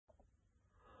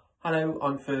Hello,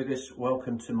 I'm Fergus.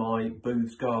 Welcome to my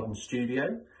Booth's Garden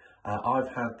Studio. I've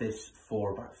had this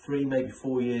for about 3, maybe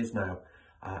 4 years now,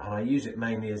 and I use it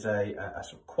mainly as a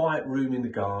sort of quiet room in the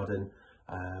garden,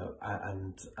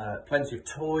 and plenty of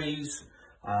toys,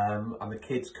 and the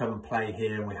kids come and play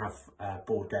here, and we have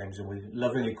board games, and we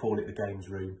lovingly call it the games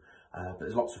room. But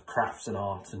there's lots of crafts and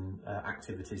art and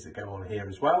activities that go on here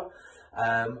as well.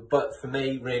 But for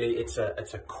me, really, it's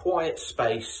a quiet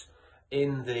space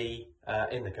in the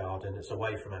garden. It's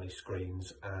away from any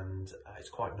screens, and it's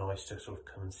quite nice to sort of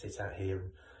come and sit out here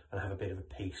and have a bit of a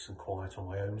peace and quiet on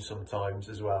my own sometimes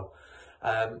as well.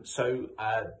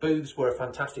 Booths were a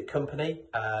fantastic company.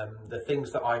 The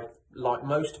things that I liked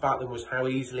most about them was how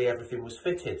easily everything was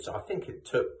fitted. So I don't think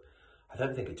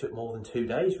it took more than 2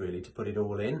 days really to put it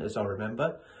all in, as I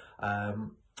remember.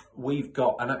 We've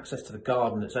got an access to the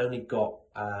garden that's only got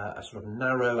a sort of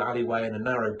narrow alleyway and a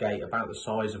narrow gate about the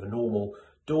size of a normal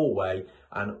doorway,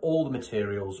 and all the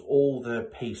materials, all the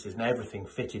pieces and everything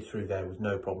fitted through there with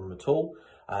no problem at all.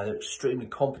 They're extremely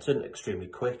competent, extremely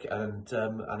quick, and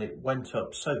it went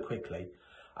up so quickly.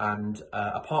 And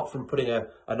apart from putting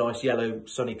a nice yellow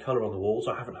sunny colour on the walls,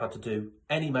 I haven't had to do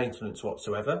any maintenance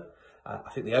whatsoever.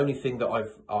 I think the only thing that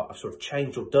I've sort of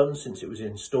changed or done since it was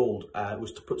installed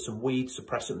was to put some weed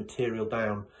suppressant material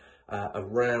down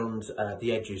around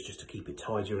the edges, just to keep it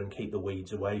tidier and keep the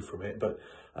weeds away from it. But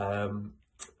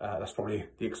that's probably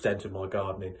the extent of my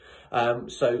gardening.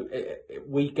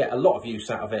 We get a lot of use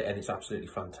out of it, and it's absolutely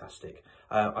fantastic.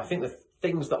 I think the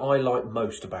things that I like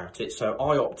most about it, so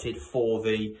I opted for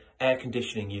the air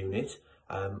conditioning unit,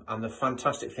 and the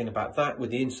fantastic thing about that with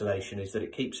the insulation is that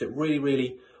it keeps it really,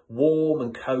 really warm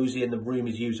and cozy, and the room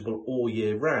is usable all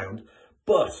year round.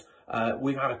 But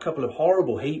we've had a couple of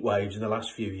horrible heat waves in the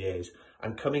last few years,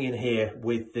 and coming in here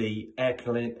with the air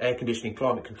conditioning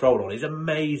climate control on is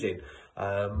amazing.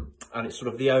 And it's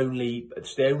sort of the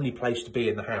only place to be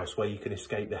in the house where you can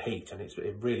escape the heat, and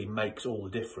it really makes all the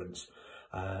difference.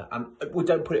 And we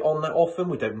don't put it on that often.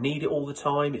 We don't need it all the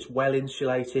time. It's well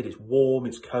insulated, it's warm,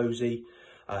 it's cozy.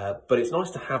 But it's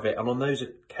nice to have it, and on those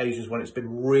occasions when it's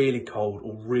been really cold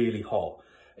or really hot,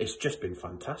 it's just been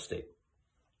fantastic.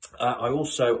 I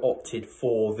also opted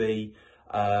for the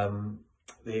added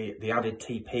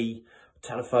TP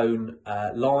telephone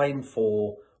line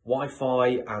for Wi-Fi,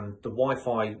 and the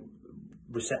Wi-Fi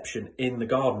reception in the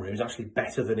garden room is actually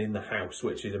better than in the house,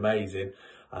 which is amazing,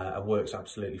 and works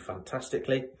absolutely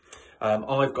fantastically.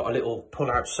 I've got a little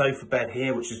pull-out sofa bed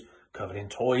here, which is covered in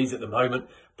toys at the moment,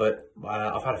 but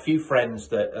I've had a few friends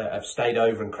that have stayed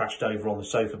over and crashed over on the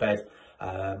sofa bed,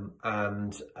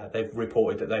 and they've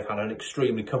reported that they've had an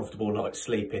extremely comfortable night's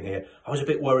sleep in here. I was a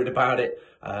bit worried about it,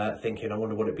 thinking I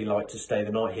wonder what it'd be like to stay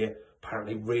the night here.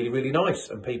 Apparently really, really nice,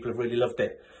 and people have really loved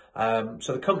it.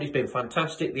 So the company's been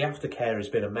fantastic. The aftercare has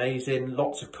been amazing.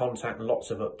 Lots of contact and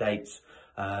lots of updates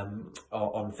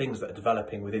on things that are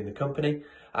developing within the company.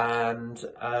 And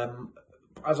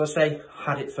as I say,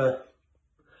 had it for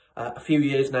a few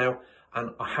years now,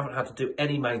 and I haven't had to do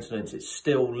any maintenance. It's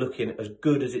still looking as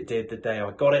good as it did the day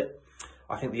I got it.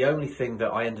 I think the only thing that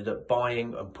I ended up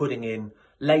buying and putting in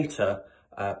later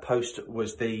post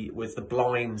was the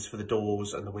blinds for the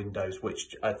doors and the windows,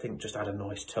 which I think just add a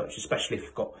nice touch, especially if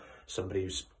you've got somebody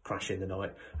who's crashing the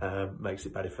night. Makes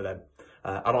it better for them.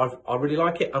 And I really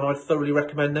like it, and I thoroughly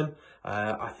recommend them.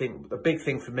 I think the big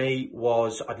thing for me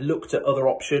was I'd looked at other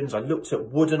options. I looked at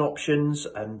wooden options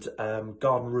and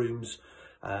garden rooms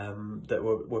that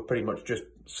were pretty much just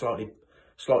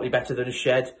slightly better than a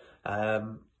shed.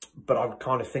 But I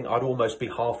kind of think I'd almost be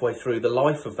halfway through the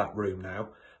life of that room now.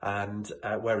 And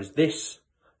whereas this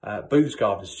Booth's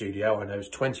Garden Studio, I know, is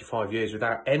 25 years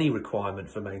without any requirement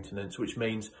for maintenance, which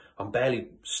means I'm barely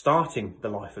starting the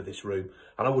life of this room,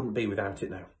 and I wouldn't be without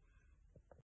it now.